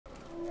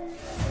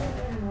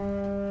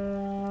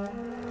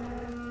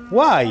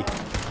Why?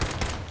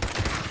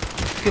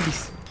 Could be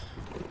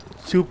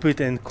stupid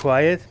and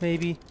quiet,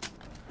 maybe.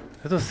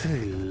 That was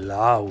really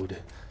loud.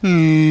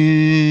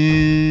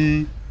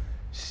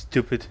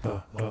 Stupid.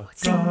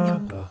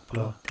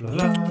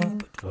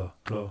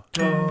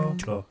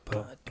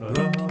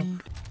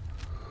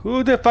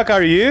 Who the fuck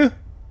are you?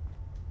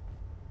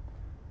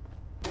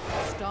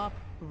 Stop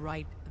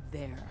right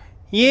there.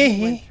 Yeah.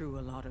 We went through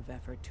a lot of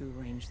effort to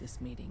arrange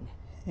this meeting.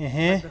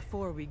 But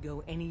before we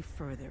go any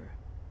further,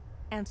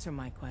 answer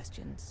my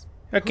questions.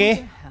 Okay.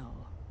 Who the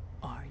hell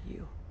are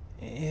you?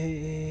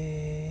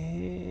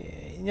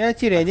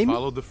 Not your enemy.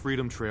 Followed the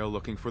Freedom Trail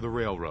looking for the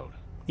railroad.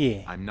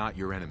 Yeah. I'm not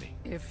your enemy.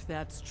 If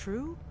that's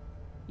true,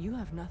 you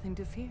have nothing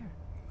to fear.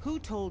 Who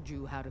told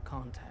you how to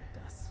contact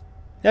us?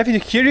 Nothing to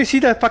fear. You see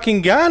that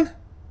fucking gun?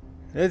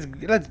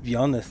 Let's be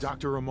honest.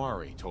 Dr.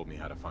 Amari told me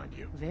how to find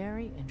you.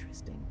 Very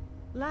interesting.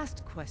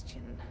 Last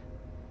question.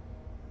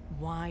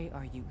 Why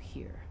are you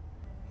here?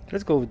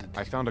 Let's go with it.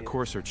 I found a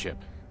Courser chip.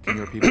 Can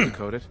your people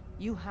decode it?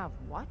 You have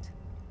what?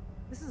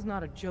 This is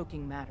not a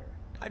joking matter.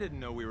 I didn't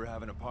know we were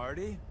having a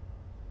party.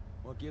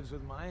 What gives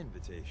with my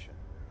invitation?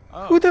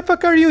 Oh, Who the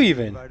fuck are you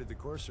even? invited the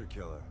Courser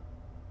killer.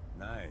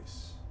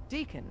 Nice.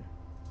 Deacon,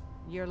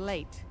 you're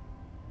late.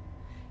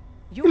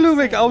 You look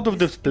like saying out of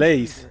this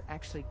place. intruder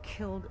actually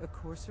killed a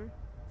Courser?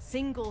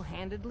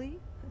 Single-handedly?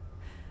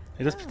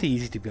 It was pretty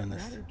easy, to be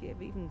honest. That'd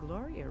give even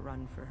Gloria a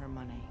run for her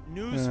money.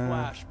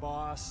 Newsflash,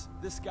 boss.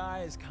 This guy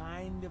is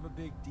kind of a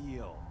big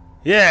deal.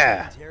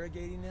 Yeah.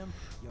 Interrogating him,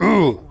 you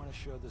Ooh. might want to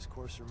show this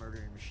Courser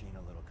murdering machine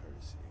a little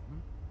courtesy.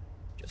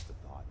 Just a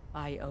thought.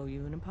 I owe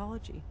you an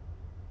apology.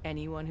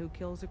 Anyone who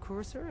kills a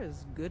Courser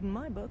is good in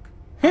my book.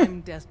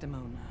 I'm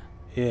Desdemona.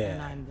 Yeah.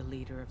 And I'm the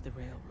leader of the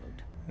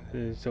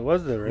railroad. So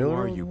what's the Who railroad?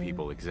 are you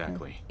people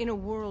exactly? In a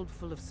world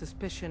full of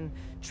suspicion,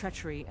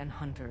 treachery, and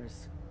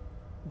hunters,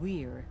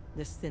 we're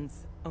the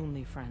synth's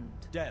only friend.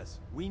 Des,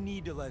 we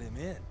need to let him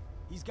in.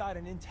 He's got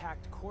an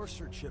intact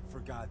Courser chip, for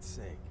God's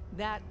sake.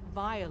 That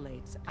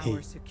violates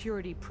our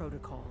security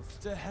protocols.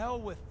 To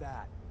hell with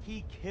that.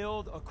 He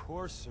killed a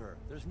Courser.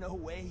 There's no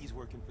way he's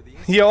working for the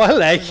Yo, I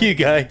like you,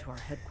 guy. To our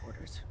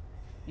headquarters.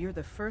 You're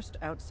the first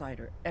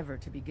outsider ever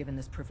to be given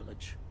this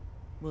privilege.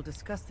 We'll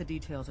discuss the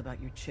details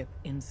about your chip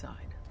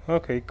inside.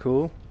 Okay,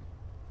 cool.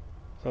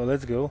 So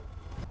let's go.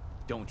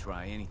 Don't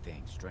try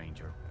anything,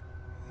 stranger.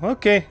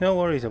 Okay, no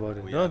worries about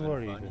it. We Don't having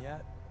worry. fun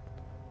yet?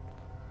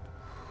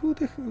 Who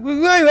the?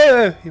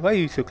 Why are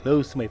you so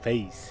close to my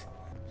face?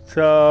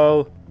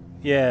 So,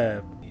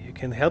 yeah, you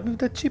can help me with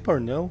that chip or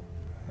no?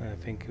 I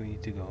think we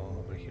need to go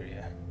over here.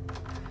 Yeah.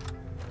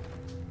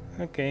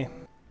 Okay.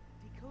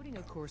 Decoding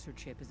a Courser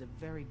chip is a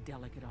very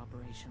delicate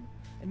operation.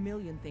 A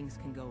million things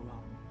can go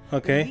wrong.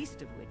 Okay. The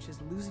least of which is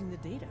losing the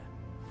data.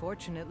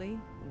 Fortunately,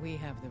 we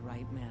have the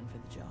right man for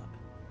the job.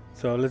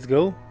 So let's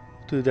go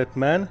to that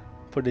man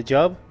for the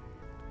job.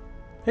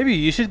 Maybe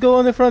you should go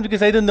on the front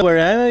because I don't know where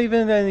I am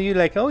even. And you're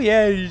like, oh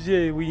yeah,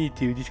 we need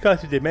to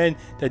discuss with the man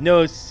that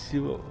knows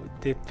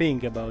the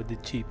thing about the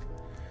chip.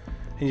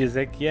 And you're just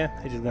like, yeah,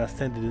 I just gonna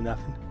stand to do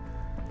nothing.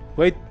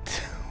 Wait,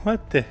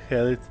 what the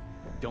hell is?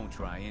 Don't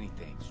try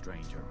anything,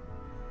 stranger.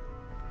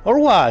 Or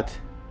what?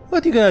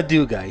 What you gonna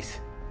do, guys?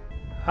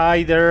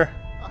 Hi there.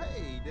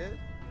 Hey, Dad.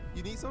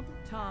 You need something?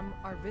 Tom,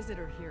 our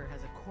visitor here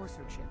has a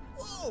Courser chip.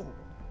 Whoa!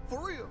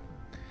 For real?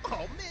 Oh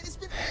man, it's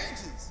been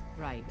ages.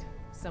 Right.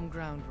 Some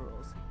ground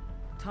rules.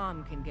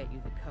 Tom can get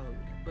you the code,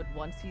 but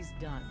once he's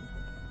done,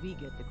 we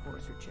get the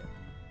Courser chip.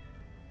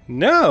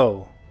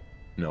 No.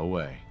 No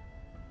way.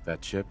 That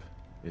chip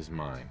is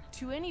mine.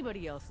 To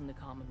anybody else in the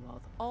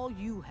Commonwealth, all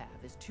you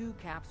have is 2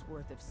 caps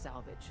worth of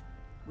salvage.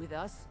 With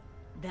us,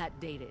 that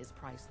data is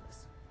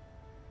priceless.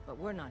 But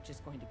we're not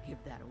just going to give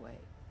that away.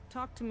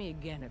 Talk to me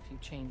again if you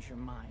change your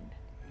mind.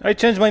 I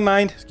changed my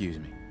mind. Excuse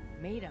me.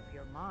 Made up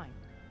your mind.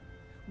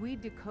 We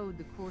decode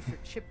the Courser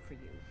chip for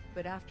you,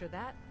 but after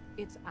that,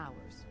 it's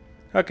ours.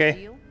 Okay.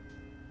 Deal?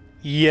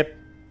 Yep.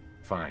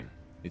 Fine.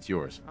 It's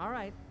yours. All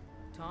right.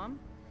 Tom,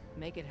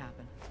 make it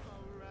happen.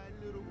 All right,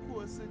 little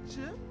Courser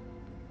chip.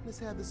 Let's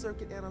have the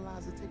circuit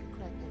analyzer take a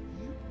crack at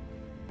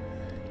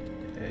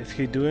you. Is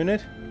he doing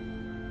it?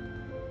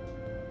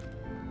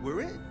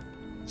 We're in.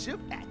 Chip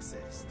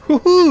access.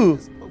 Woohoo!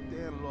 Just poke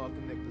the analog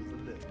connectors a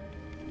little.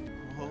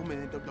 Oh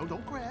man,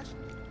 don't crash.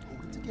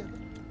 Hold it together.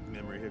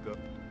 Memory hiccup.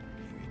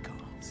 Here it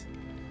comes.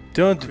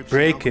 Don't Encryption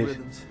break it.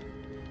 algorithms.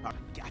 I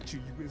got you,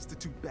 you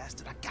institute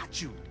bastard. I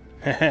got you.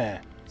 Haha.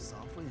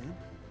 Software in.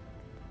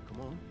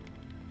 Come on.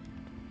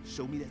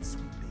 Show me that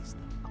sweet bass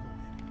now. Come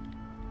on.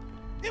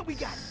 Then we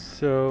got it.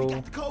 So We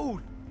got the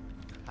code.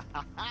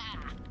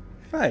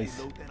 nice.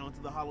 Load that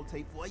onto the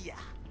holotape for ya.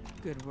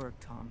 Good work,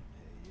 Tom.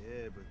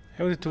 Yeah, but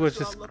I wanted to watch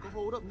this. our luck will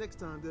hold up next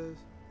time, Des.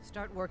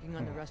 Start working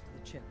on the rest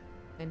of the chip.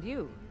 And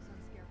you,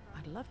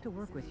 I'd love to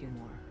work with you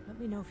more. Let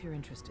me know if you're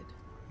interested.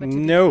 But to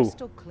be No.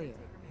 crystal clear,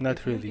 Not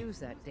if really. you use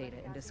that data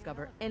and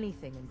discover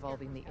anything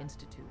involving the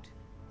Institute,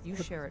 you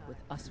share it with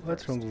us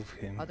What's first. wrong with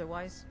him?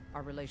 Otherwise,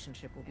 our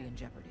relationship will be in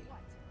jeopardy.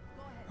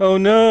 Oh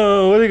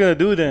no! What are you gonna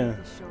do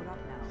then? He showed up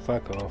now.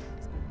 Fuck off.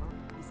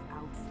 He's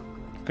out for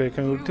good. Okay,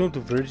 can we return to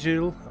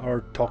Virgil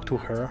or talk to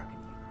her?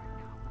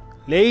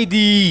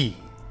 Lady!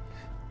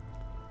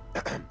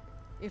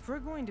 If we're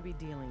going to be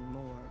dealing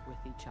more with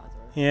each other,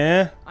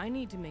 Yeah? I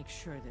need to make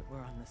sure that we're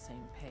on the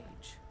same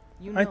page.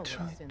 You I know what a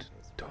tried synth to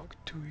is, talk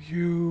to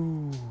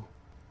you.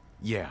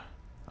 Yeah,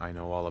 I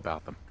know all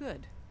about them.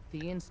 Good.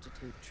 The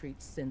Institute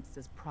treats synths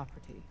as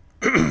property,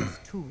 as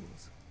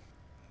tools.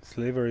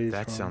 Slavery is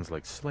That wrong. sounds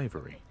like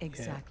slavery.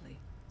 Exactly.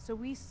 So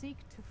we seek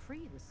to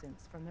free the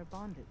synths from their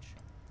bondage.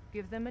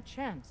 Give them a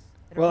chance.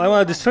 at a Well, I real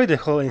want to life. destroy the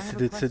whole I have a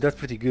institute, so that's question.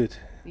 pretty good.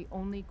 The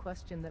only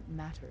question that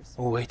matters.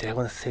 Oh wait, I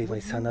want to save my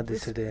Would son, you not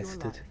destroy risk the your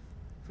institute. life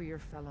for your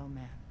fellow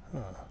man, Huh.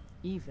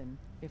 even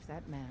if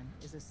that man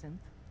is a synth?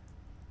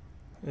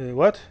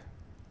 What?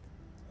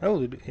 I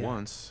would. Yeah.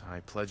 Once, I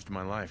pledged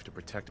my life to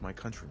protect my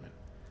countrymen.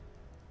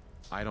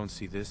 I don't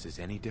see this as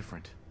any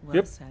different. Well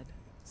Yep. said.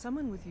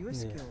 Someone with your Yeah,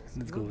 skills,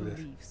 let's your go with it.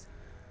 beliefs.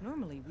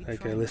 Normally we Okay,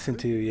 try listen and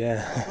to you,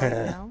 recruit. Right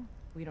yeah. now,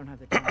 we don't have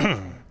the time to train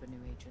up a new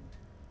agent.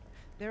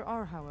 There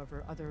are,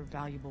 however, other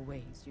valuable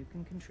ways you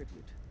can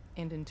contribute.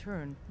 And in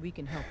turn, we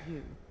can help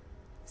you.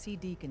 See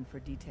Deacon for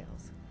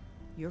details.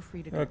 You're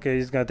free to go. Okay,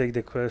 he's gonna take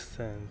the quest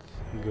and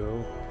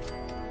go.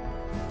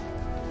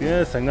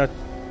 Yes, I'm not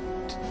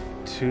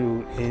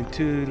too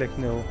into, like,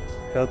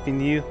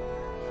 helping you.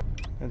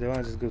 And I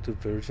wanna just go to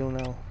Virgil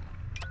now.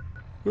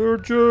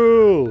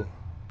 Virgil!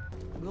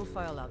 We'll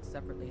file out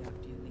separately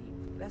after you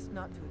leave. Best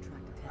not to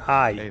attract attention.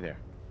 Hi. Hey there.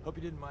 Hope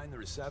you didn't mind the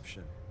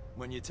reception.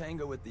 When you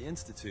tango with the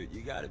Institute,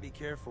 you gotta be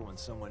careful when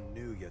someone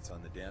new gets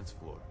on the dance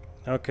floor.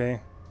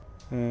 Okay.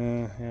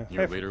 Yeah.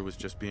 Your leader was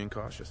just being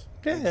cautious.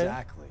 Yeah.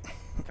 Exactly.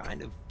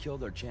 Kind of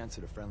killed our chance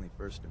at a friendly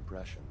first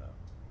impression, though.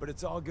 But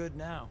it's all good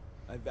now.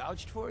 I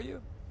vouched for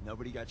you.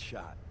 Nobody got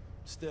shot.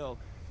 Still,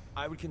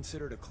 I would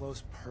consider it a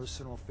close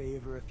personal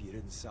favor if you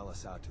didn't sell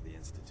us out to the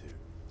Institute.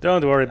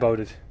 Don't worry about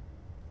it.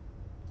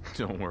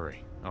 Don't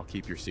worry. I'll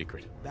keep your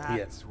secret.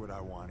 That's what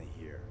I want to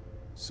hear.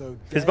 So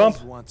Fist Dez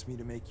bump? wants me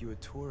to make you a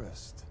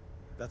tourist.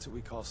 That's what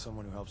we call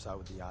someone who helps out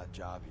with the odd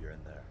job here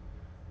and there.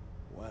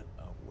 What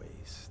a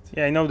waste.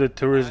 Yeah, I know the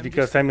tourist I'm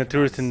because just I'm a thinking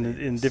tourist about in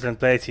saying this. different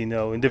places, in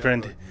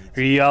different Railroad needs-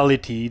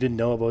 reality. You didn't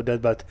know about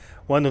that, but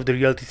one of the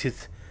realities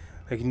is,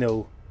 like,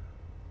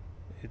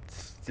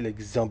 it's like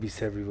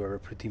zombies everywhere,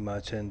 pretty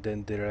much, and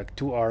then there are like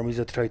 2 armies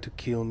that try to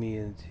kill me,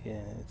 and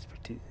yeah,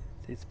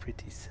 it's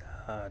pretty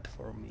sad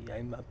for me.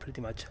 I'm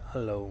pretty much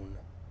alone.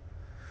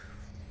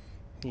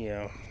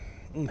 Yeah,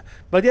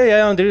 but yeah,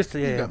 I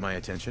understand. You Yeah, got my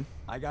attention.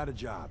 I got a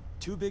job.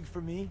 Too big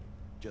for me,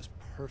 just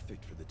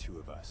perfect for the two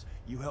of us.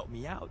 You help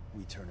me out,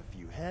 we turn a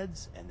few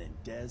heads, and then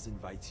Dez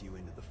invites you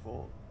into the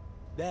fold.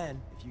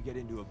 Then, if you get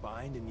into a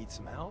bind and need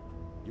some help,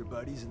 your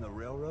buddies in the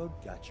railroad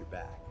got your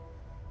back.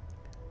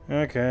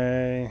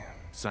 okay.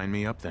 Sign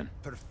me up then.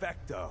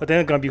 Perfecto. But they're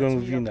not gonna be Let's going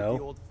with meet you up at now.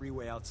 the old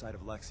freeway outside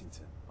of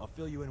Lexington. I'll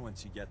fill you in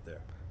once you get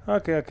there.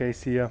 Okay,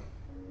 see ya.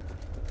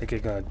 I think I'm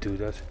gonna do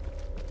that.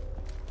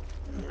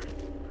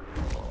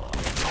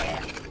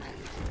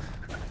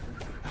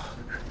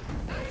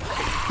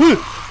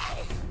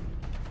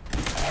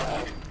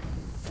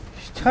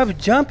 Stop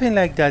jumping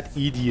like that,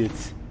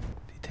 idiots.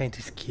 They're trying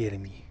to scare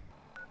me.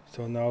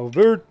 So now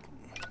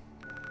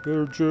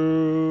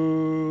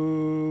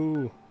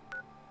Virgil.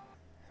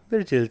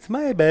 Virgil's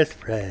my best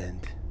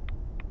friend.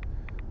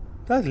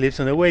 That lives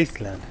on a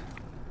wasteland.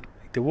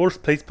 Like the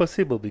worst place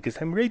possible because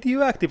I'm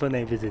radioactive when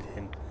I visit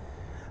him.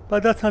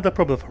 But that's not a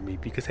problem for me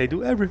because I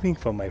do everything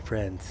for my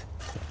friends.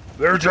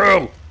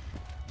 Virgil!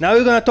 Now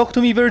you're gonna talk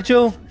to me,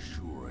 Virgil?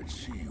 Sure, I'd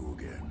see you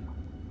again.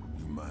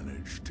 You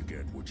managed to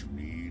get what you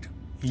need.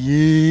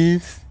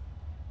 Yes.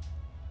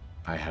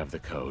 I have the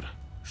code.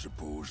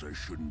 Suppose I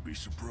shouldn't be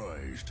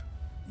surprised.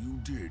 You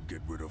did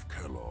get rid of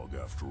Kellogg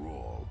after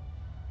all.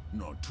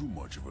 Not too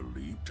much of a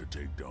leap to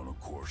take down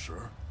a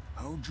courser.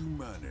 How'd you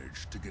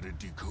manage to get it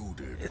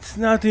decoded? It's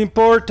not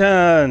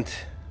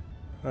important.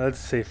 Let's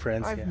say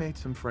friends, I've yeah. made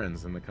some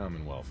friends in the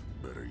Commonwealth.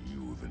 Better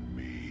you than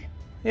me.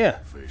 Yeah.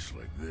 Face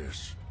like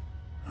this,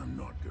 I'm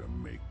not gonna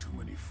make too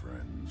many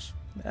friends.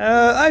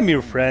 I'm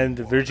your friend,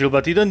 Virgil,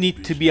 but you don't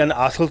need to be an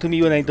asshole to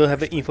me when I don't have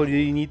the info that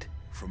you need.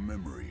 From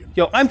memory and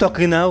Yo, I'm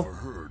talking now.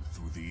 overheard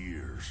through the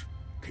years,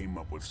 came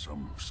up with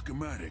some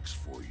schematics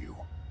for you.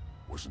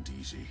 Wasn't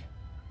easy.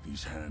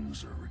 These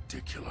hands are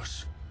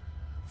ridiculous.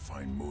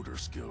 Fine motor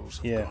skills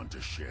have Yeah. gone to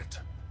shit.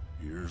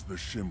 Here's the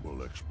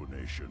symbol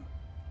explanation.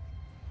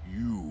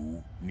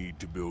 You need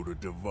to build a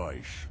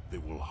device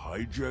that will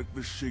hijack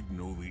the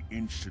signal the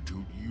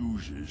Institute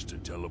uses to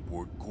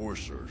teleport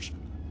coursers,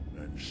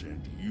 and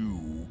send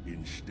you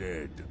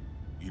instead.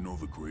 You know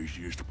the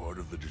craziest part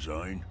of the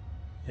design?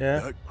 Yeah.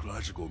 That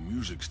classical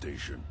music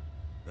station.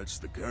 That's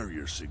the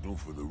carrier signal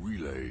for the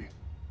relay.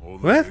 All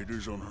the What?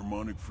 radars on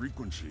harmonic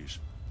frequencies.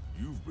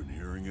 You've been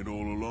hearing it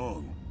all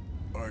along.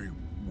 I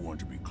want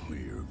to be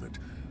clear that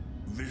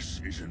this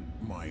isn't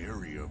my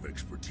area of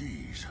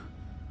expertise.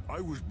 I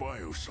was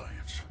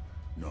bioscience,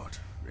 not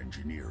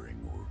engineering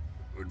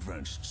or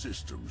advanced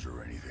systems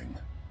or anything.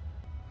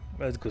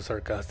 Let's go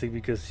sarcastic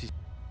because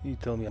You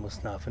told me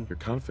almost nothing. Your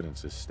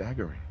confidence is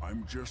staggering.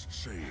 I'm just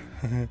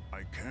saying,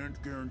 I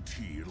can't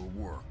guarantee it'll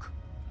work.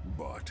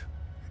 But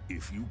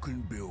if you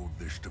can build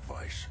this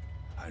device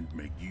and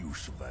make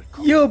use of that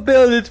You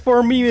build it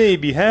for me,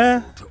 maybe,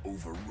 huh? to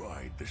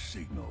override the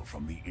signal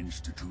from the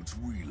Institute's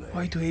relay.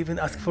 Why do I even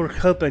ask for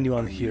help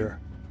anyone here?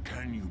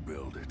 Can you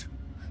build it?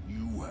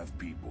 You have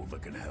people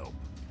that can help.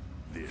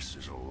 This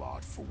is a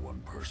lot for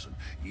one person,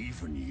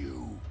 even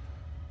you.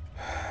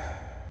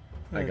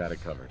 I got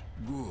it covered.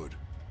 Good,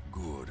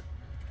 good.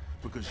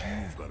 Because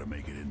you've got to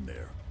make it in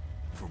there.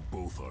 For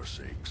both our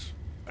sakes.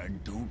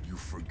 And don't you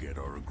forget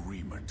our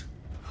agreement.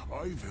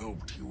 I've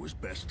helped you as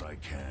best I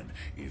can.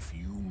 If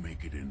you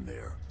make it in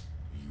there,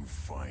 you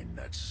find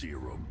that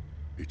serum.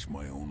 It's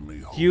my only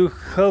hope. You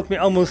helped me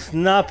almost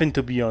nothing,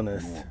 to be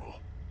honest. Normal.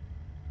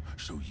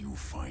 So you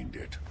find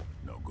it.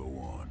 Now go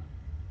on.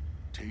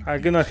 Take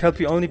I'm gonna help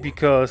you only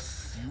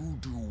because you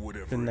do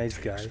whatever you're a nice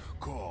it takes. guy.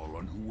 Call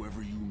on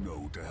whoever you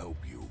know to help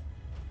you.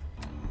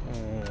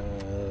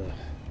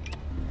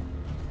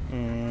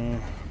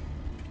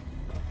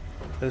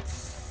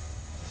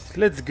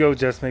 Let's go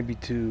just maybe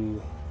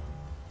to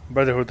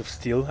Brotherhood of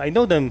Steel. I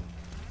know them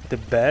the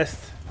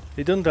best.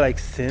 They don't like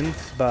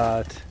synths,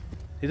 but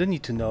they don't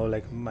need to know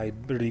like my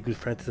really good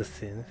friend is a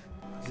synth.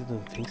 I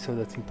don't think so.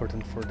 That's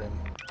important for them.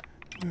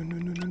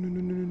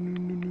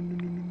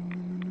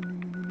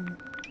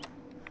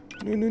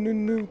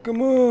 No,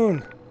 come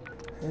on!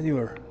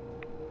 Anywhere.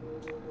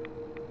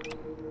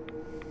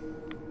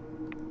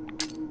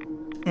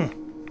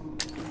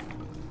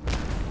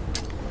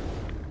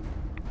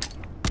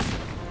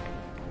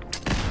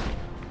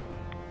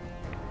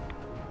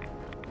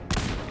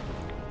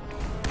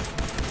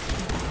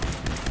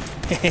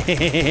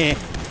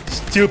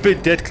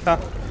 Stupid dead claw.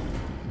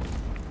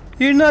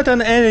 You're not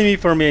an enemy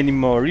for me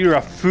anymore. You're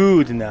a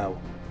food now.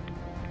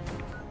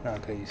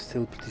 Okay, you're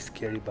still pretty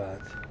scary,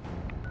 but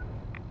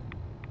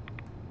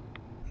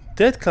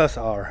dead claws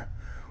are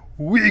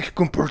weak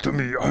compared to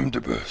me. I'm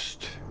the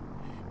best.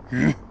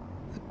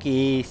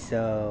 Okay,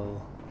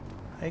 so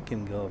I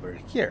can go over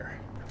here.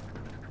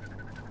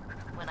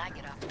 When I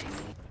get off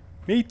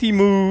Matey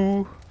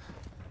moo.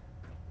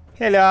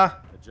 Hello.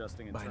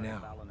 By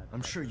now,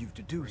 I'm sure you've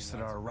deduced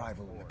that our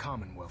arrival in the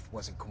Commonwealth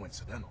wasn't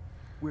coincidental.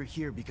 We're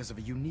here because of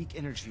a unique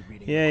energy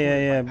reading.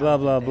 Yeah. Blah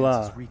blah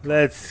blah.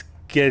 Let's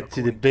get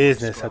to the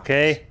business,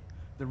 okay?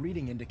 The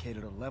reading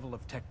indicated a level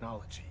of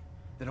technology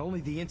that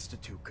only the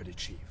Institute could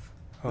achieve.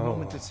 The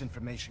moment this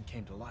information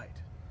came to light,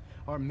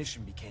 our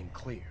mission became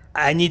clear.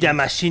 I need a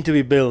machine to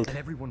be built. And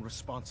everyone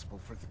responsible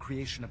for the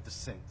creation of the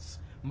synths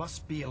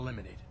must be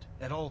eliminated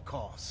at all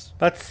costs.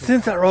 But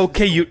synths are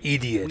okay, you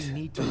idiot. We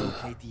need to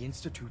locate the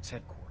Institute's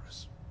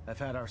headquarters. I've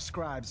had our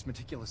scribes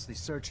meticulously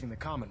searching the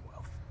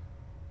Commonwealth,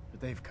 but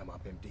they've come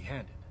up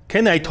empty-handed.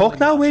 Can I talk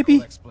now,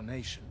 maybe?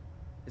 Explanation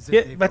is that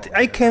Yeah, they've but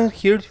already I can arrived.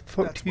 hear That's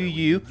to where we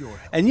you, need your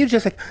help. and you're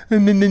just like.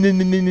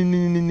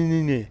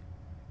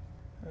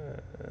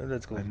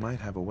 Let's go. I might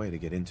have a way to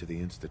get into the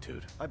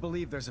Institute. I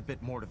believe there's a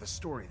bit more to the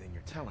story than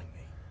you're telling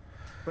me.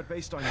 But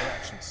based on your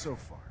actions so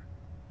far,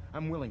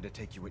 I'm willing to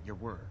take you at your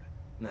word.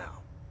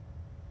 Now,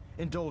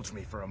 indulge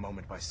me for a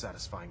moment by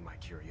satisfying my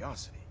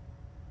curiosity.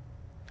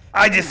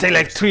 I just say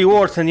like 3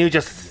 words, and you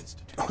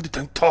just all the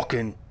time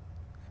talking.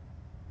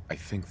 I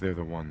think they're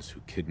the ones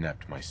who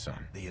kidnapped my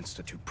son. The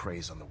Institute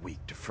preys on the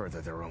weak to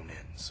further their own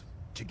ends.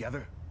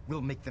 Together,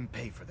 we'll make them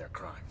pay for their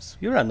crimes.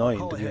 You're annoying,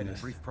 Call to be ahead and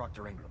honest. brief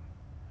Proctor Ingram.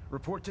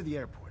 Report to the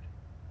airport,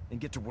 and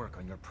get to work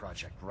on your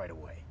project right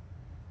away.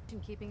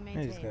 keeping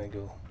I'm just gonna maintained.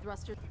 go.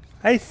 Thruster.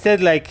 I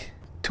said like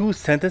 2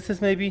 sentences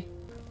maybe,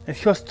 and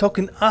he was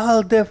talking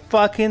all the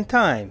fucking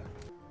time.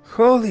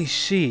 Holy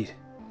shit.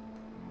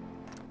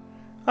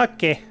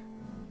 Okay.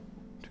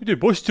 To the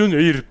Boston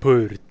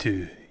airport.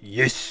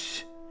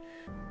 Yes.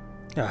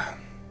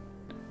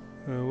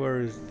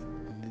 Where is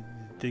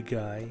the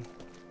guy?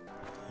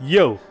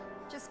 Yo.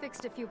 Just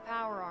fixed a few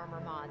power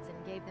armor mods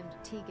and gave them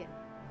to Tegan.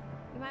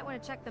 You might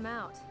want to check them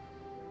out.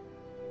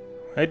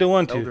 I don't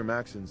want Elder to.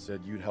 Maxon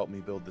said you'd help me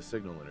build the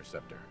signal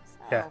interceptor.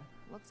 Yeah. So,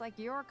 looks like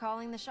you're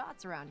calling the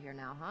shots around here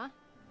now, huh?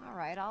 All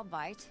right, I'll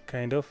bite.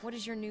 Kind of. What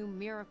does your new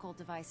miracle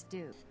device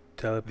do?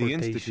 The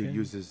Teleportation. Institute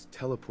uses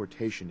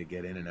teleportation to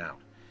get in and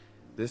out.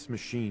 This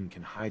machine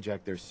can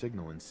hijack their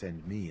signal and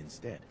send me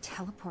instead.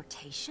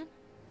 Teleportation?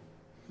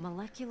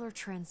 Molecular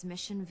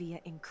transmission via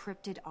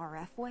encrypted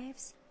RF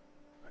waves?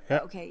 Yeah.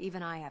 Okay,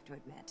 even I have to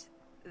admit,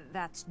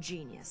 that's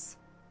genius.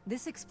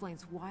 This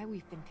explains why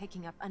we've been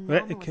picking up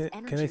anomalous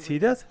energy can I see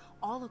readings that?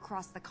 all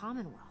across the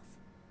Commonwealth.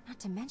 Not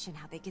to mention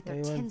how they get their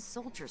Anyone? 10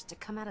 soldiers to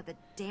come out of the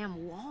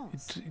damn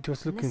walls. It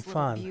was And looking this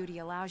little fun. beauty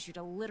allows you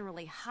to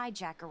literally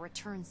hijack a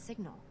return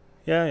signal.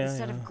 Yeah.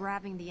 Instead of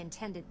grabbing the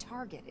intended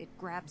target, it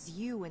grabs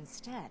you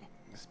instead.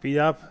 Speed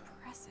up.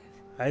 Impressive.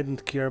 I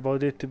don't care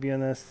about it, to be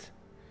honest.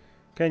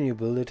 Can you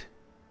build it?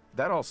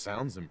 That all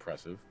sounds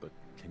impressive, but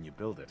can you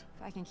build it?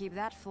 If I can keep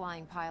that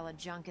flying pile of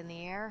junk in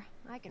the air,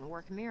 I can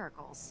work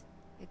miracles.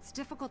 It's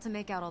difficult to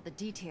make out all the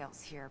details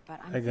here,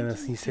 but I'm I'm gonna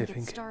thinking we sneeze, can I get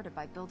think. started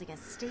by building a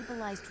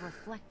stabilized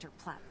reflector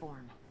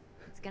platform.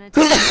 It's gonna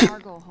take a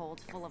cargo hold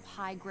full of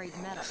high-grade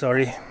metal.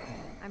 Sorry.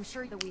 I'm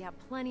sure that we have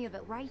plenty of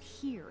it right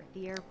here at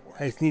the airport.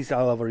 I sneezed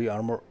all over your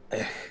armor.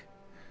 Ugh.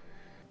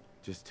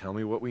 Just tell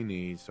me what we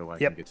need so I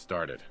Yep. can get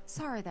started.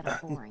 Sorry that I'm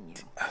boring you.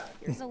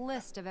 Here's a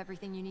list of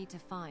everything you need to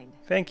find.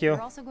 Thank you.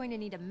 You're also going to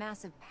need a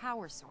massive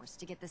power source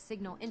to get the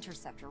signal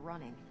interceptor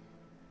running.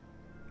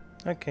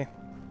 Okay.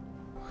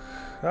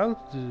 How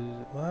do...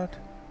 what?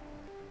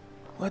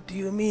 What do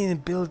you mean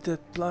build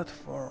that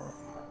platform?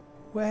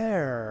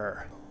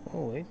 Where?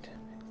 Oh wait,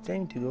 it's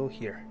time to go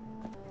here.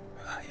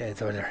 Ah, yeah,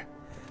 it's over there.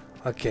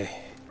 Okay.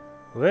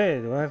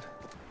 Wait, what?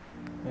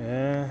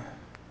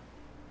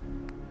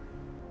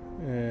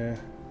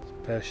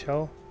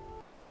 Special.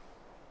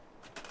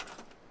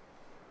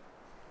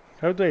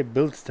 How do I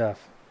build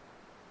stuff?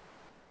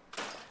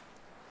 I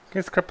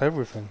can scrap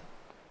everything.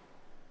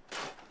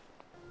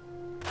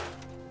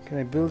 Can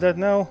I build that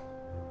now?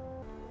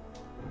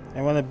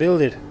 I wanna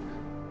build it.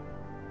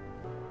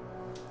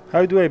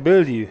 How do I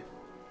build you?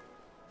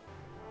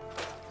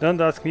 Don't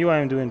ask me why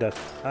I'm doing that.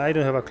 I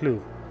don't have a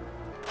clue.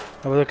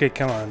 Oh, but okay,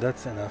 come on,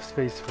 that's enough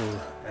space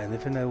for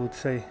anything I would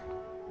say.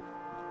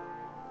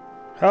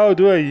 How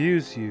do I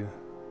use you?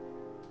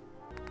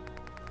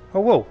 Oh,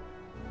 whoa.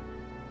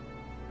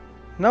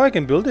 Now I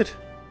can build it.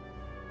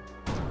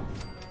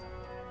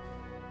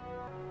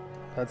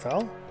 That's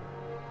all?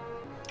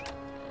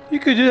 You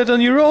could do that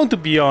on your own, to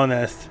be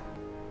honest.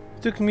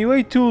 It took me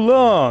way too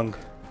long.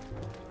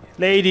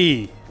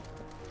 Lady.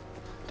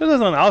 That was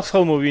an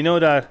asshole movie, you know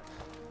that?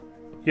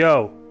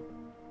 Yo.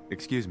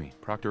 Excuse me,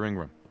 Proctor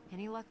Ingram.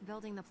 Any luck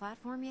building the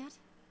platform yet?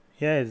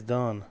 Yeah, it's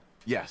done.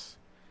 Yes,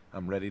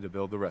 I'm ready to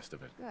build the rest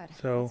of it. Good.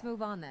 So- Let's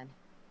move on then.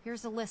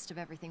 Here's a list of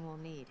everything we'll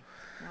need.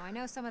 Now, I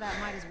know some of that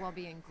might as well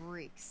be in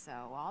Greek, so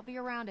I'll be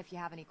around if you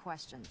have any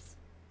questions.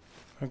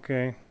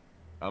 Okay.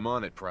 I'm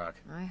on it, Proc.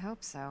 I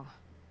hope so.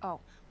 Oh,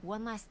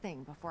 one last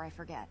thing before I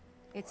forget.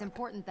 It's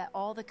important that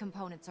all the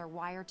components are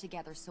wired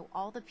together so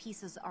all the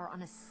pieces are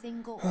on a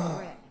single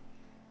grid.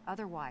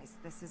 Otherwise,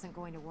 this isn't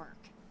going to work.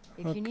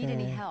 If you need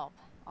any Okay. help,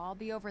 I'll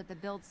be over at the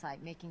build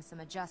site making some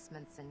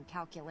adjustments and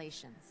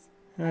calculations.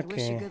 I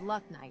wish you Okay. good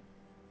luck, Knight,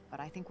 but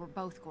I think we're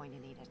both going to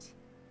need it.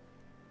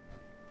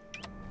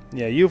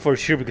 Yeah, you for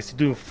sure, because you're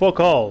doing fuck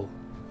all.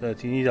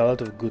 That you need a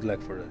lot of good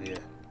luck for that, yeah.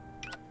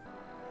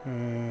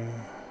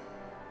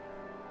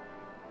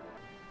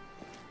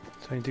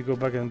 So I need to go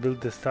back and build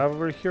the stuff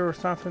over here or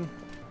something?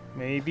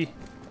 Maybe?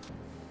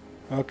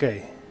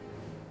 Okay.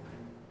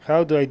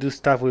 How do I do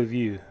stuff with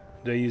you?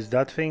 Do I use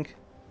that thing?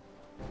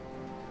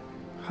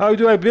 How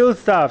do I build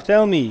stuff?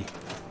 Tell me!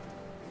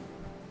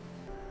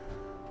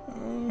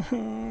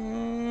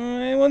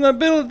 I wanna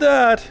build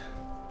that!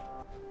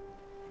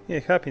 Yeah,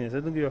 happiness. I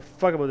don't give a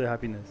fuck about the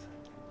happiness.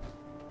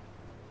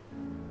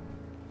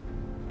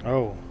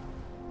 Oh.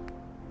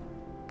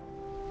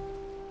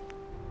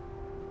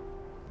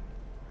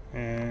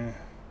 You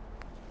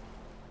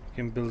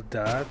can build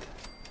that.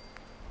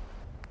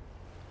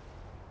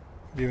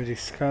 Biometric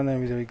scanner,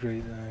 military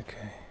grade.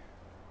 Okay.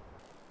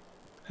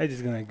 I'm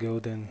just gonna go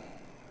then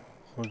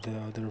for the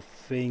other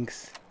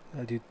things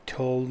that you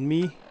told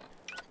me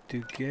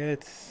to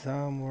get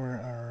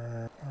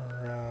somewhere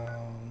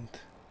around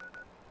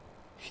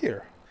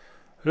here.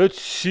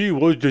 Let's see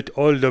what it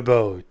all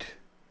about.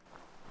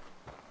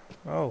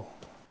 Oh,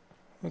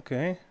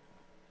 okay.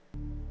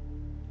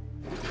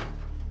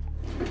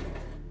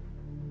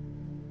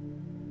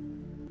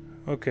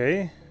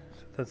 Okay,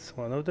 so that's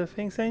one of the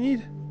things I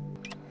need.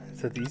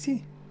 Is that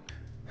easy?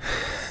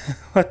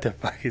 What the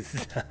fuck is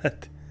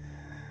that?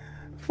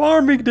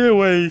 Farming the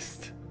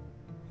waste.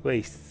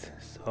 Waste,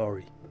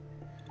 sorry.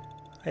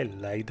 I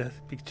like that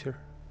picture.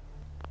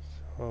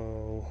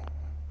 So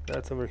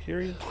that's over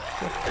here.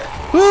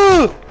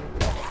 Ah!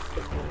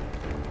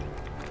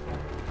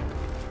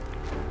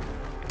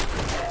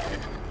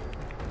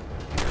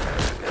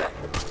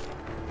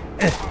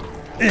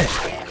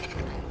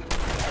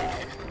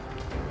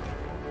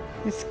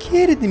 You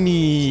scared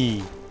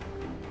me.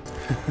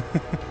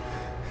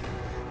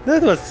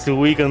 That was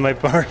weak on my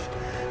part.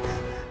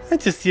 I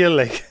just feel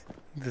like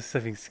there's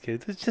something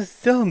scared. It's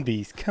just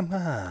zombies. Come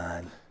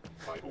on.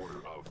 By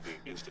order of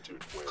the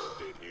Institute, where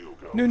did you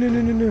go? No, no,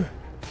 no, no, no.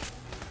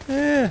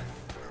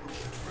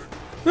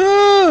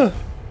 Ah!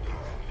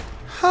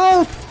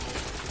 Help!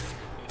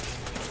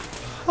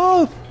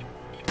 Help!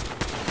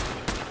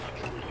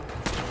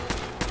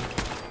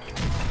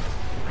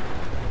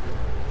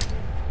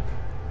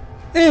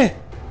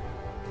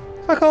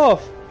 Fuck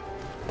off!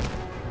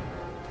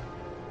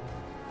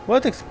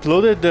 What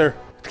exploded there?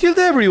 It killed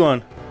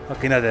everyone!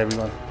 Okay, not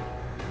everyone.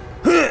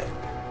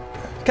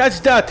 Catch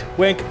that!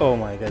 Wank! Oh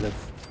my god,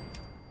 that's...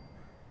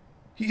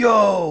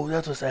 Yo!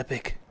 That was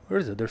epic.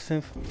 Where's the other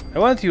synth? I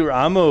want your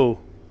ammo!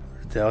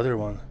 Where's the other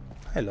one?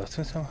 I lost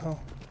him somehow.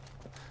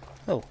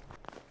 Oh.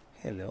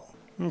 Hello.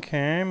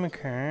 Okay,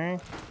 okay.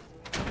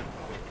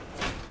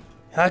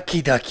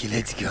 Okie dokie,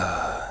 let's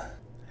go.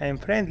 I'm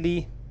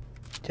friendly.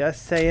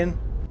 Just saying.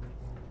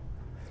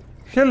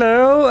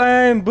 Hello,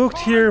 I'm booked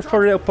here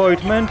for the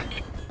appointment.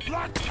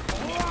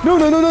 No,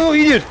 no, no, no, no,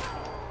 idiot!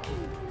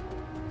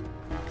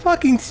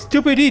 Fucking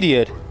stupid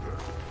idiot.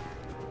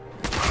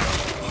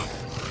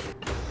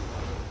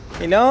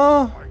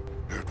 Hello?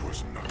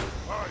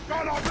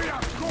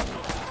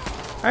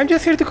 I'm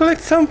just here to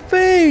collect some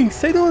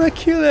things. I don't want to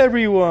kill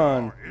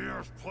everyone.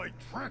 Ears play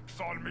tricks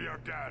on me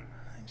again.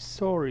 I'm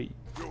sorry.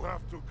 You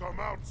have to come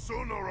out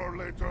sooner or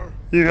later.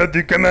 You have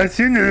to come out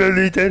sooner or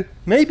later.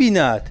 Maybe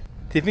not.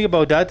 Did you think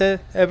about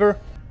that ever?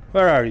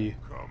 Where are you?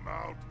 Come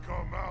out,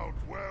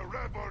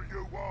 wherever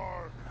you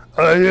are.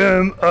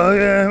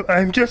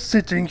 I'm just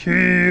sitting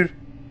here.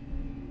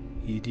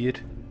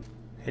 Idiot.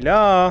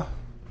 Hello?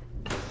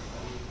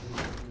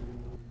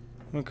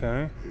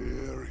 Okay.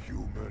 Here,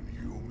 human.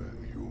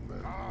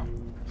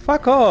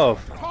 Fuck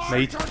off,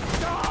 mate.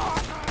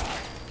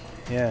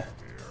 Yeah.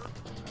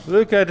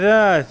 Look at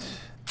that.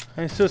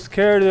 I'm so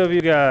scared of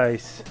you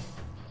guys.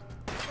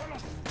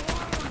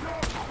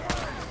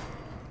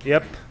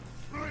 Yep.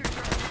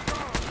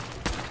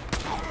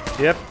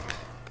 Yep.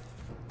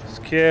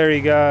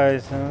 Scary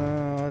guys. What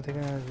are they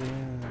gonna do?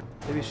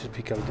 Maybe I should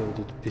pick up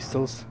the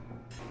pistols.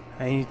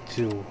 I need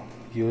to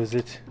use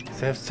it.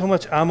 'Cause I have so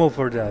much ammo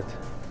for that.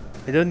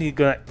 I don't need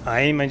gonna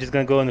aim. I'm just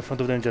gonna go in the front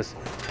of them and just.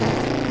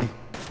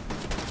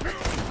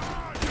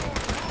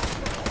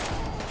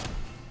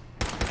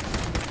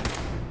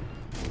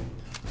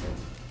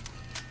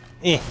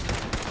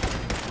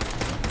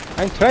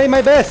 I'm trying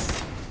my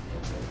best.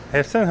 I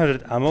have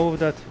 700 ammo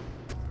with that,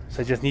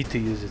 so I just need to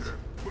use it.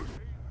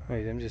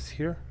 Wait, I'm just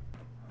here.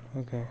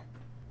 Okay.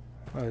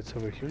 Oh, it's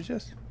over here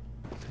just.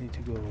 I need to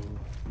go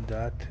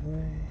that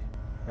way.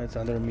 That's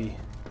under me.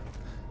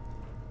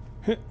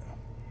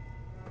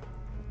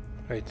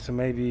 Right, so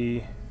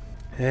maybe.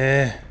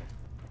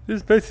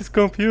 This place is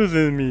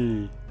confusing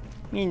me.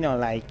 Me no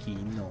like it,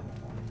 no.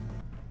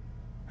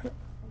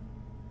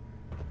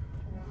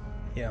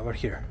 Yeah, we're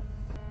here.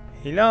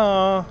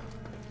 Hello.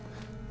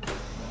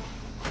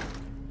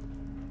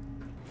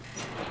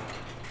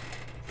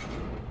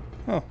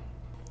 Oh,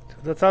 so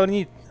that's all I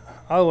need.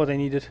 All what I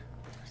needed.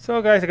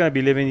 So, guys, I'm gonna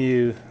be leaving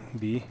you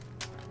be.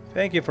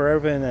 Thank you for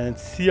everything, and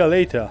see you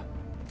later,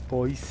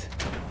 boys.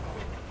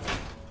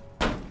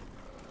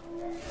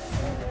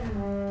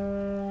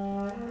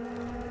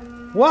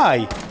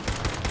 Why?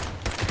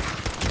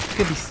 It's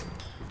gonna be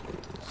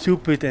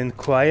stupid and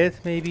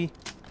quiet, maybe.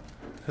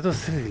 That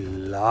was really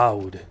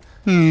loud.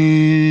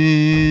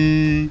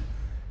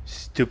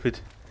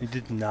 Stupid. You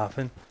did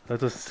nothing.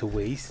 That was a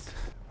waste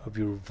of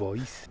your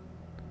voice.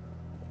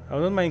 I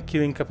don't mind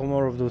killing a couple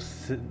more of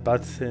those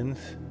bad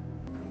sins.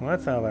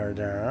 What's over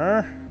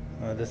there?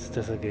 Oh, this is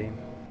just a game.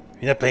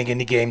 You're not playing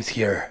any games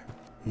here.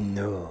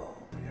 No.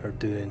 You're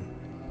doing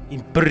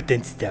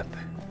important stuff.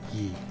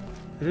 Yeah.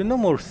 There are no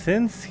more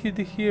sins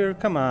here.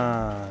 Come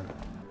on.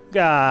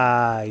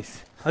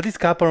 Guys. At least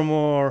couple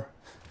more.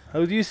 I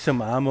would use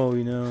some ammo,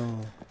 you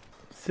know.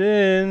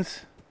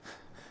 Since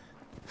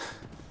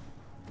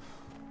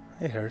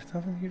I heard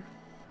something here.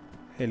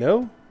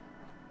 Hello?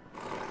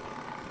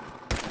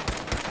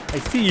 I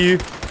see you.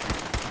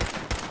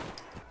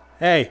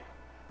 Hey.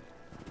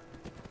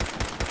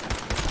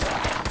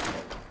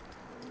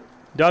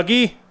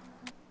 Doggy?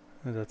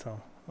 Oh, that's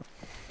all.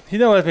 You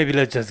know what? Maybe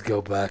let's just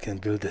go back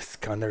and build the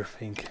scanner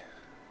thing.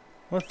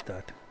 What's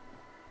that?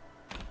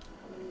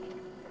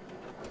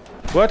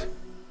 What?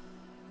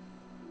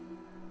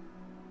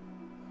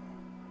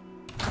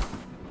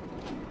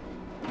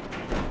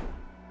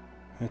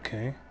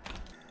 Okay.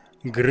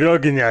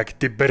 Grognak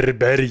the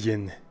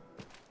Barbarian.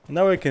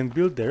 Now I can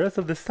build the rest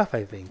of the stuff,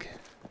 I think.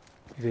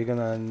 If you're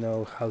gonna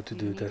know how to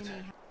do that.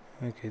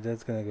 Okay,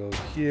 that's gonna go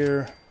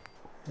here.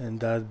 And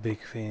that big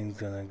thing's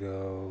gonna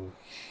go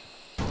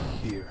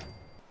here.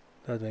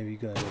 That maybe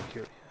gonna go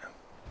here, yeah.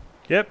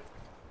 Yep.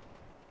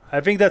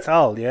 I think that's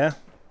all, yeah?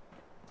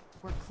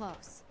 We're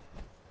close.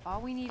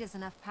 All we need is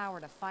enough power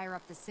to fire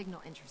up the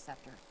signal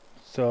interceptor.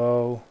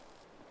 So,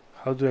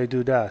 how do I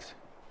do that?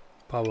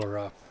 Power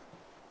up.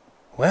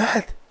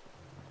 What?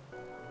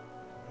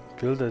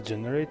 Build a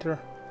generator?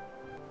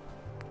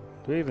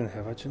 Do I even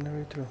have a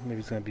generator? Maybe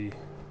it's gonna be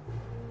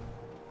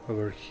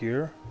over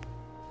here.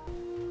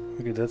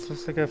 Okay, that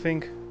looks like a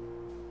thing.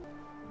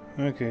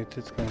 Okay,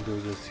 it's gonna go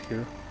just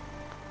here.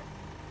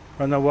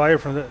 Run a wire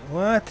from the...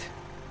 What?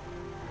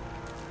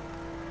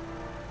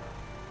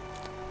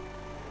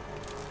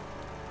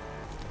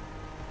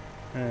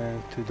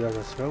 And to that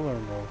as well, or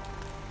no?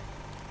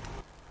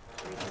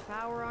 Treat the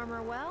power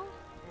armor well,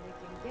 and it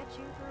can get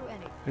you through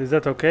anything. Is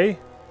that okay?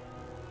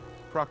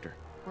 Proctor.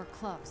 We're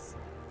close.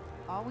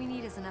 All we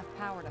need is enough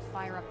power to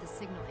fire up the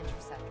signal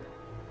interceptor.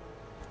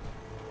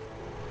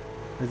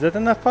 Is that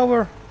enough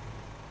power?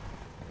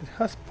 It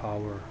has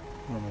power.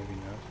 Or maybe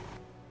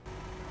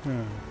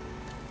not.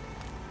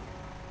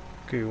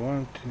 Okay,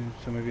 1, 2,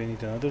 so maybe I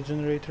need another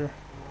generator.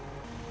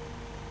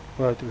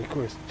 What,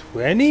 requires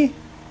 20?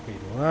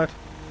 Wait, what?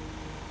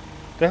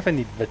 Do I have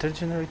any better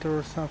generator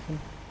or something?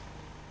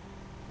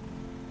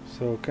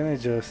 So can I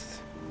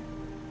just...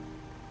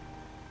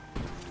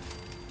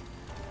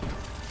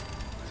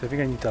 So I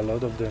think I need a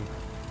lot of them.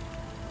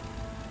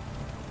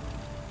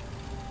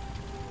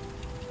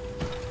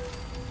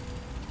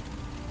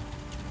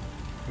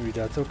 Maybe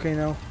that's okay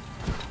now.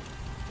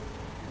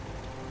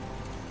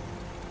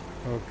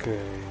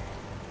 Okay.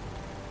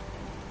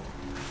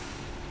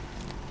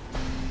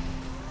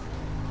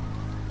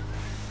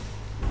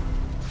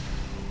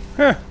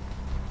 Huh.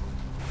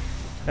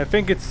 I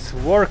think it's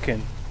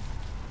working.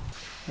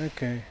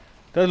 Okay.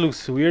 That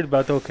looks weird,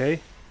 but okay.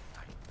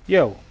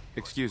 Yo.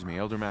 Excuse me,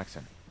 Elder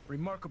Maxon.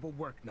 Remarkable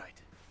work, Knight.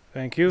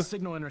 Thank you. The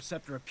signal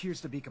interceptor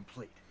appears to be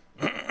complete.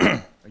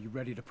 Are you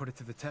ready to put it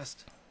to the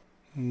test?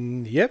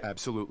 Yep.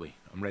 Absolutely.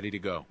 I'm ready to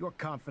go. Your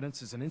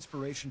confidence is an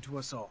inspiration to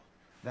us all.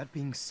 That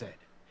being said,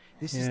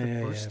 this is the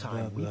first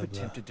time we've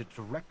attempted to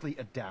directly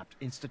adapt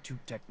Institute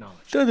technology.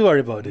 Don't worry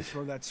about When you it.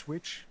 throw that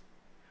switch,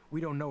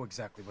 we don't know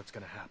exactly what's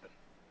going to happen.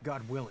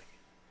 God willing,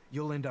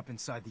 you'll end up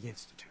inside the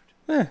Institute,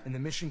 and the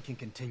mission can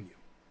continue.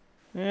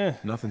 Yeah.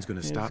 Nothing's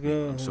gonna stop me.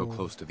 I'm so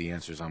close to the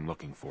answers I'm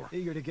looking for.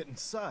 Eager to get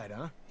inside,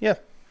 huh? Yeah.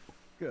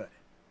 Good.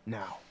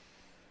 Now,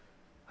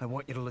 I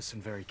want you to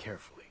listen very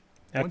carefully.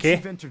 Okay. Once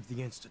you've entered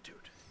the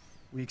Institute,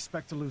 we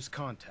expect to lose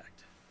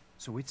contact,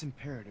 so it's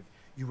imperative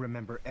you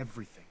remember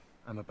everything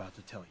I'm about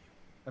to tell you.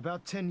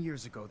 About 10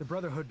 years ago, the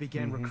Brotherhood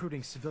began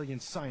recruiting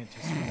civilian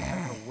scientists from the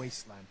capital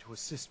wasteland to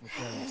assist with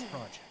various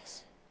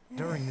projects.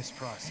 During this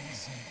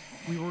process,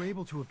 we were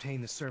able to obtain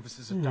the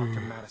services of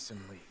Dr. Madison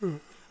Lee,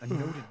 a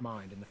noted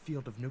mind in the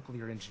field of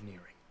nuclear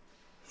engineering.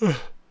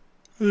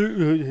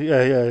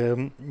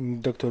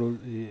 Doctor,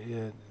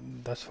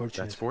 that's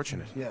fortunate. That's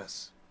fortunate.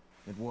 Yes,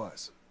 it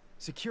was.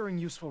 Securing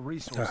useful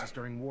resources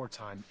during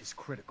wartime is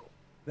critical.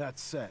 That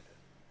said,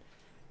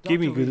 Give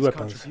me Dr. good Lee's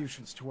weapons.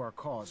 contributions to our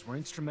cause were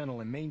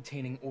instrumental in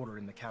maintaining order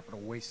in the capital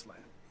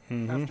wasteland.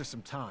 After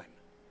some time,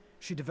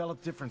 she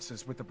developed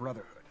differences with the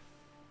Brotherhood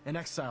and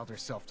exiled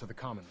herself to the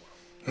Commonwealth.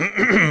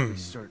 I'm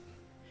certain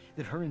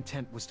that her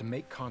intent was to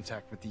make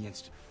contact with the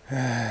Institute.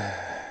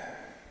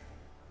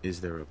 Is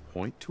there a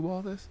point to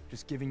all this?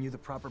 Just giving you the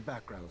proper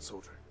background,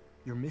 soldier.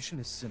 Your mission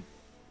is simple.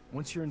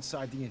 Once you're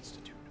inside the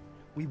Institute,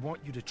 we want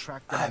you to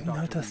track down I'm Dr.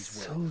 not a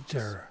Lee's whereabouts.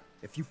 soldier.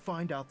 If you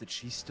find out that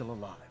she's still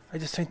alive, I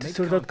just trying to make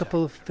sort out a contact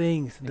couple of with her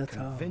things. and That's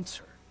all. convince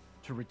her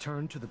to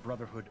return to the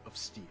Brotherhood of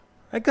Steel.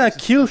 I gotta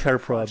This is kill the her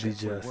probably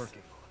project we're just.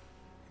 working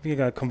I think I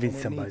gotta on, convince and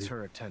it somebody. needs her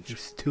You attention.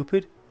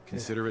 stupid?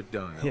 Consider it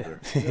done, Yeah. Elder.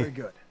 Very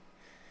good.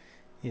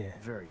 Yeah.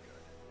 Very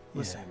good.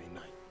 Listen to me,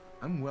 Knight.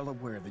 I'm well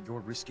aware that you're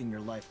risking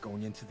your life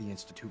going into the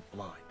Institute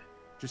blind.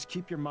 Just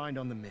keep your mind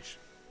on the mission.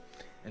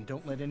 And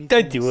don't let anything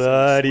Don't we say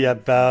worry sway you from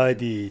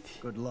about you. it.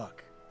 Good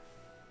luck.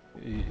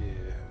 Yeah.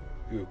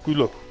 Good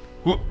luck.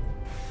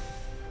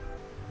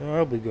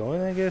 I'll be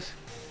going, I guess.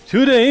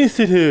 To the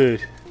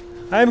Institute!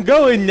 I'm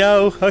going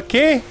now,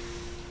 okay?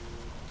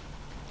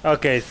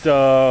 Okay,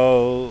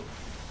 so...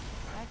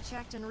 I've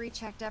checked and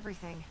rechecked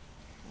everything.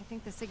 I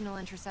think the signal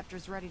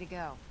interceptor's ready to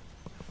go.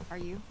 Are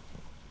you?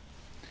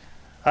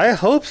 I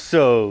hope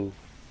so.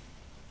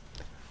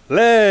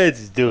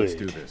 Let's do Let's it.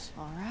 do this.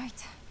 All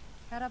right.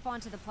 Head up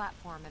onto the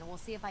platform and we'll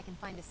see if I can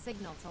find a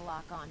signal to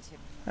lock onto.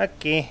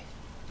 Okay.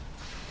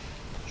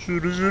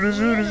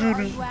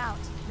 Are you out?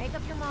 Make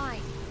up your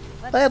mind.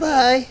 Let's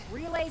Bye-bye. see.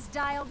 Relays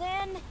dialed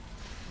in.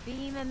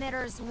 Beam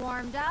emitters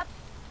warmed up.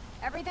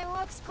 Everything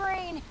looks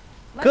green.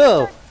 Let me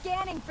Cool. start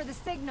scanning for the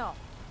signal.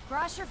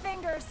 Cross your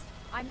fingers.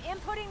 I'm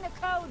inputting the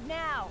code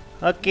now.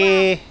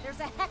 Okay. Wow, there's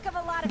a heck of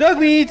a lot of Dog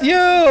meat, characters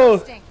yo!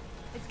 investing.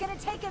 It's gonna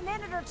take a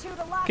minute or two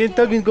to lock Can in.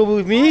 Tubin go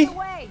with me? By the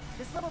way,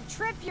 this little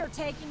trip you're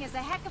taking is a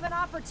heck of an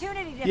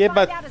opportunity to Yeah, find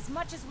but- out as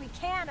much as we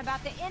can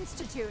about the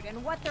Institute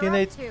and what they're Can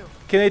I up to.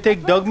 can I take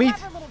Put dog a meat?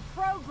 clever little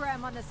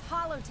program on this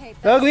holotape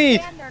Dog that'll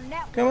meat! scan their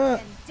network Come on.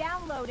 and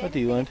download What do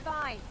you anything want? it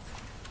finds.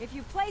 If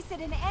you place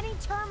it in any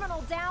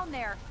terminal down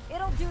there,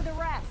 it'll do the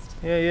rest.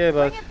 Yeah,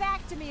 but... Bring it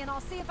back to me and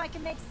I'll see if I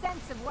can make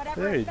sense of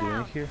whatever What are it you doing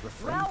found. here?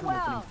 Refrain Well, from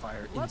well, opening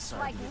fire looks inside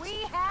like the we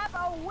Institute. have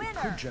a Could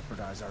winner.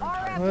 jeopardize our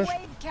RF entire What?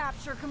 wave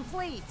capture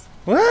complete.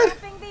 What?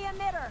 Tapping the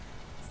emitter.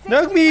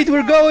 Dog meat,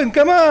 we're going,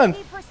 come on! 80%.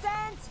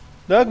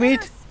 Dog meat.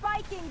 Emitter's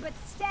spiking but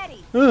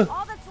steady. Ugh.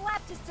 All that's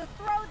left is to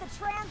throw the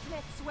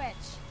transmit switch.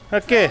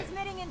 Okay.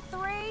 Transmitting in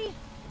 3,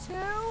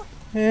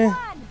 2, Eh.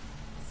 1.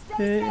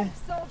 Stay Eh. safe,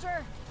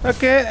 soldier.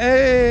 Okay,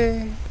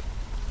 hey.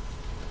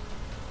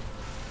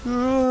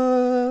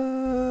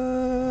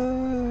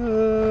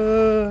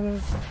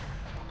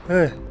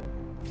 Hey.